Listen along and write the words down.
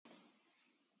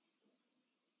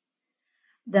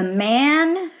The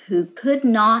man who could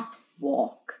not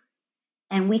walk.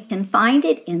 And we can find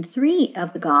it in 3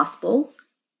 of the Gospels: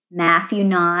 Matthew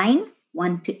 9,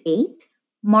 1-8,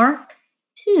 Mark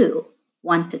 2,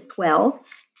 1-12,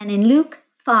 and in Luke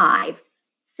 5,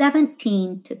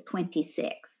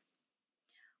 17-26.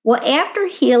 Well, after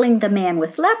healing the man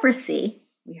with leprosy,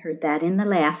 we heard that in the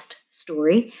last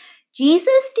story,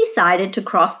 Jesus decided to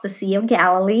cross the Sea of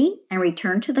Galilee and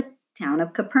return to the town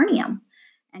of Capernaum.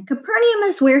 And Capernaum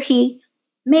is where he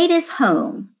made his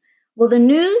home. Well, the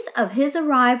news of his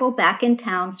arrival back in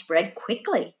town spread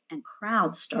quickly, and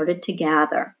crowds started to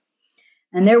gather.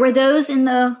 And there were those in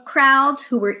the crowds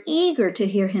who were eager to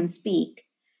hear him speak.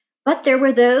 But there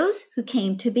were those who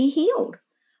came to be healed.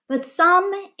 But some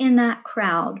in that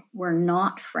crowd were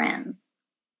not friends.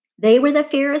 They were the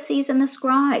Pharisees and the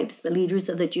scribes, the leaders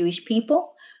of the Jewish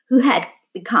people, who had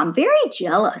become very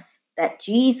jealous that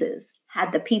Jesus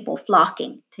had the people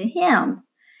flocking to him.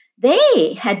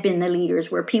 They had been the leaders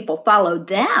where people followed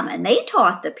them, and they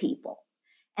taught the people.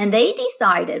 And they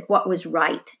decided what was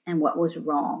right and what was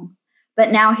wrong.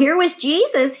 But now here was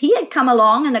Jesus. He had come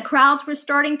along, and the crowds were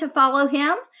starting to follow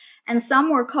him, and some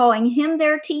were calling him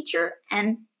their teacher,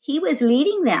 and he was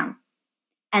leading them.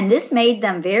 And this made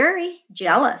them very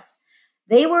jealous.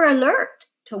 They were alert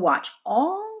to watch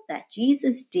all that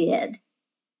Jesus did,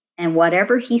 and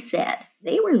whatever he said,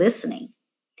 they were listening.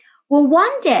 Well,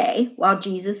 one day, while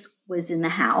Jesus was in the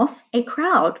house, a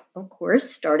crowd, of course,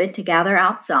 started to gather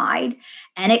outside,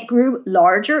 and it grew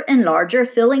larger and larger,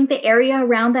 filling the area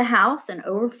around the house and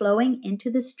overflowing into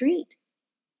the street.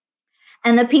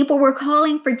 And the people were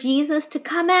calling for Jesus to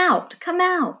come out, come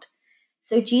out.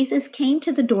 So Jesus came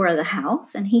to the door of the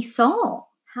house, and he saw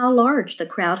how large the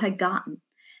crowd had gotten.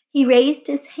 He raised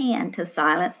his hand to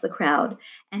silence the crowd,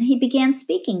 and he began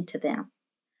speaking to them.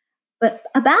 But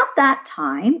about that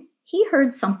time, he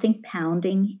heard something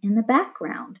pounding in the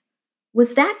background.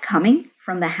 Was that coming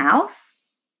from the house?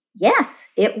 Yes,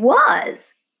 it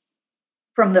was.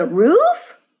 From the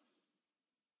roof?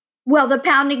 Well, the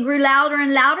pounding grew louder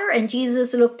and louder, and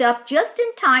Jesus looked up just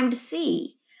in time to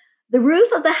see. The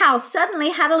roof of the house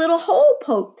suddenly had a little hole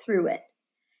poked through it.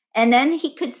 And then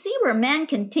he could see where men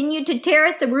continued to tear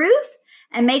at the roof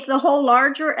and make the hole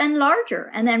larger and larger.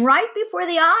 And then right before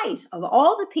the eyes of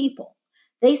all the people,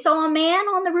 they saw a man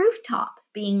on the rooftop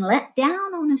being let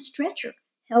down on a stretcher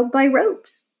held by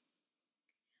ropes.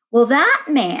 Well, that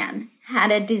man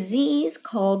had a disease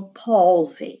called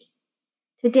palsy.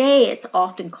 Today, it's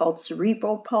often called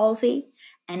cerebral palsy,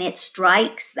 and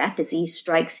that disease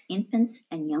strikes infants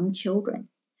and young children.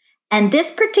 And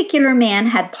this particular man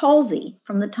had palsy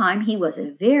from the time he was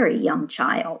a very young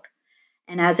child.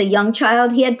 And as a young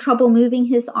child, he had trouble moving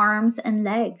his arms and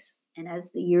legs. And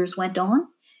as the years went on,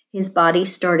 his body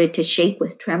started to shake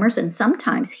with tremors, and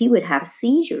sometimes he would have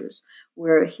seizures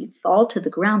where he'd fall to the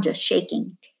ground just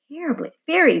shaking terribly,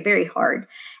 very, very hard,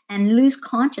 and lose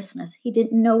consciousness. He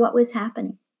didn't know what was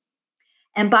happening.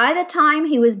 And by the time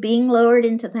he was being lowered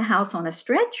into the house on a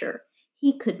stretcher,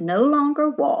 he could no longer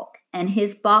walk, and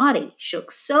his body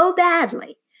shook so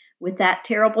badly with that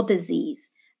terrible disease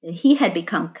that he had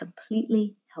become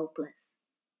completely helpless.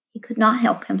 He could not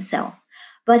help himself,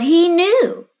 but he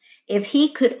knew if he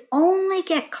could only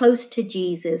get close to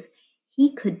Jesus,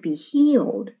 he could be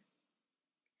healed.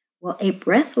 Well, a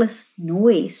breathless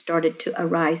noise started to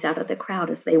arise out of the crowd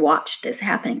as they watched this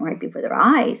happening right before their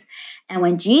eyes. And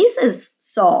when Jesus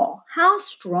saw how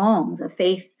strong the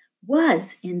faith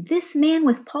was in this man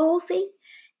with palsy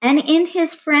and in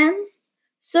his friends,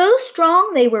 so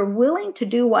strong they were willing to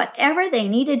do whatever they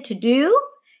needed to do,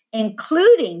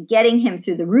 including getting him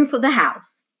through the roof of the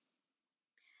house.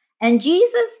 And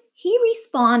Jesus, he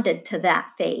responded to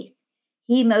that faith.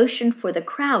 He motioned for the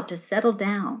crowd to settle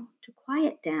down, to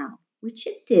quiet down, which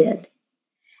it did.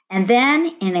 And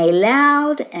then in a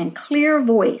loud and clear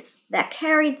voice that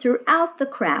carried throughout the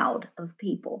crowd of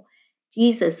people,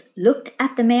 Jesus looked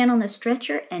at the man on the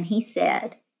stretcher and he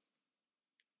said,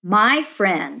 "My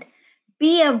friend,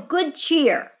 be of good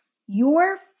cheer.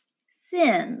 Your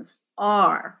sins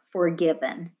are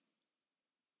forgiven."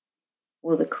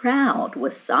 Well, the crowd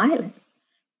was silent,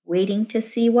 waiting to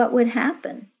see what would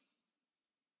happen.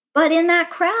 But in that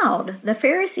crowd, the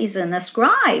Pharisees and the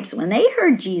scribes, when they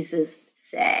heard Jesus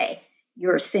say,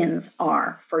 "Your sins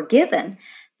are forgiven,"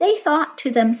 they thought to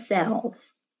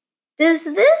themselves, "Does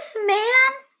this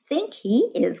man think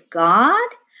he is God?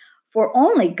 For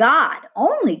only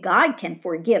God can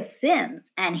forgive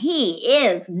sins, and he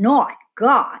is not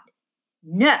God.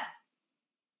 No."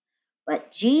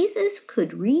 But Jesus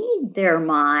could read their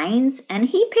minds, and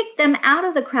he picked them out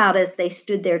of the crowd as they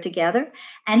stood there together,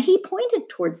 and he pointed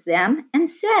towards them and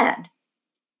said,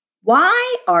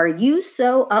 Why are you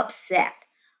so upset?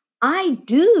 I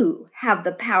do have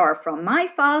the power from my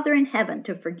Father in heaven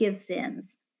to forgive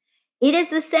sins. It is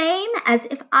the same as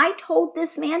if I told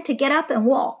this man to get up and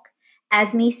walk,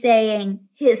 as me saying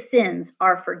his sins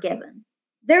are forgiven.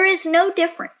 There is no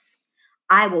difference.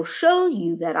 I will show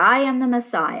you that I am the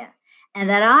Messiah and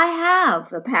that I have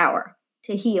the power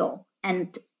to heal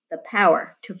and the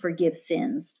power to forgive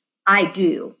sins. I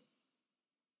do.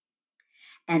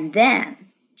 And then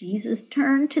Jesus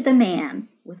turned to the man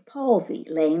with palsy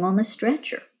laying on the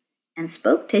stretcher and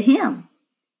spoke to him.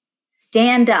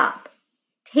 Stand up,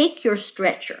 take your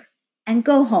stretcher, and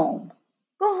go home.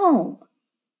 Go home.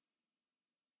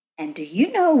 And do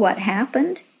you know what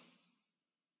happened?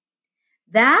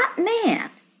 That man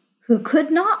who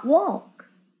could not walk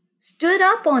stood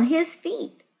up on his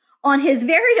feet, on his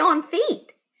very own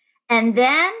feet. And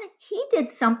then he did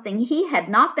something he had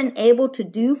not been able to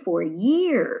do for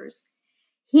years.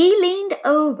 He leaned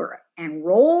over and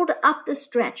rolled up the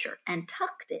stretcher and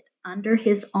tucked it under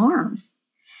his arms.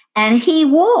 And he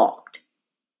walked.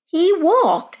 He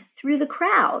walked through the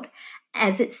crowd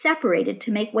as it separated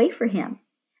to make way for him.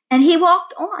 And he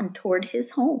walked on toward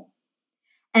his home.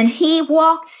 And he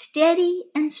walked steady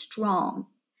and strong.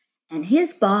 And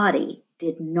his body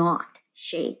did not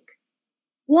shake.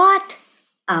 What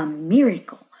a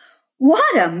miracle!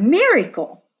 What a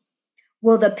miracle!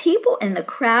 Well, the people in the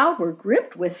crowd were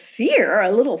gripped with fear,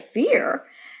 a little fear,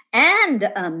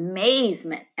 and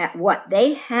amazement at what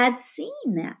they had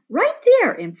seen that right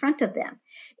there in front of them.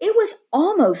 It was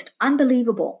almost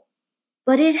unbelievable,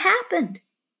 but it happened.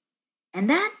 And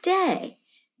that day,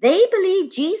 they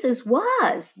believed Jesus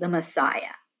was the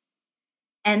Messiah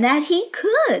and that he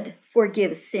could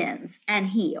forgive sins and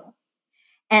heal.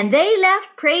 And they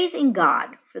left praising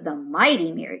God for the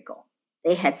mighty miracle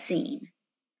they had seen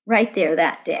right there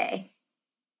that day.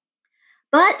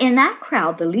 But in that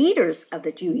crowd, the leaders of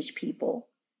the Jewish people,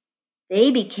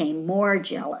 they became more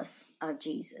jealous of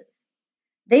Jesus.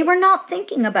 They were not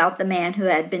thinking about the man who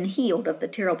had been healed of the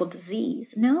terrible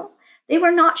disease. No, they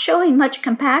were not showing much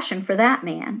compassion for that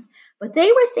man, but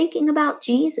they were thinking about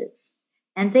Jesus,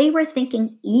 and they were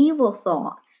thinking evil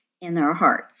thoughts in their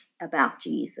hearts about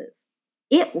Jesus.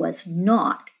 It was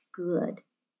not good.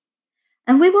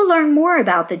 And we will learn more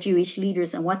about the Jewish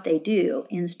leaders and what they do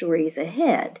in stories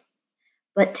ahead.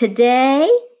 But today,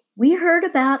 we heard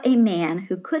about a man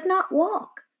who could not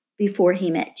walk before he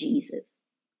met Jesus.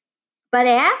 But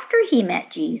after he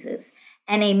met Jesus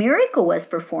and a miracle was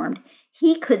performed,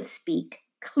 he could speak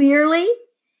clearly,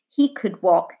 he could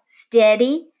walk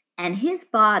steady, and his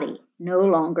body no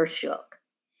longer shook.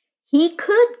 He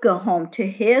could go home to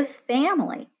his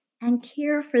family and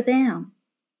care for them.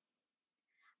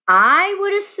 I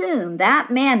would assume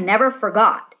that man never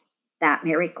forgot that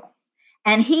miracle,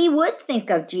 and he would think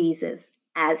of Jesus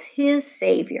as his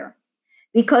Savior,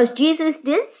 because Jesus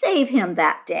did save him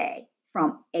that day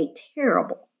from a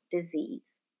terrible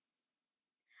disease.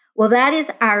 Well, that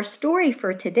is our story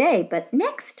for today, but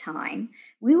next time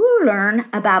we will learn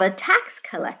about a tax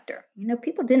collector. You know,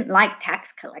 people didn't like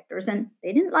tax collectors, and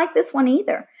they didn't like this one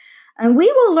either. And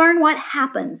we will learn what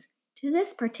happens to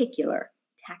this particular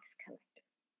tax collector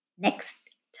next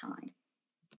time.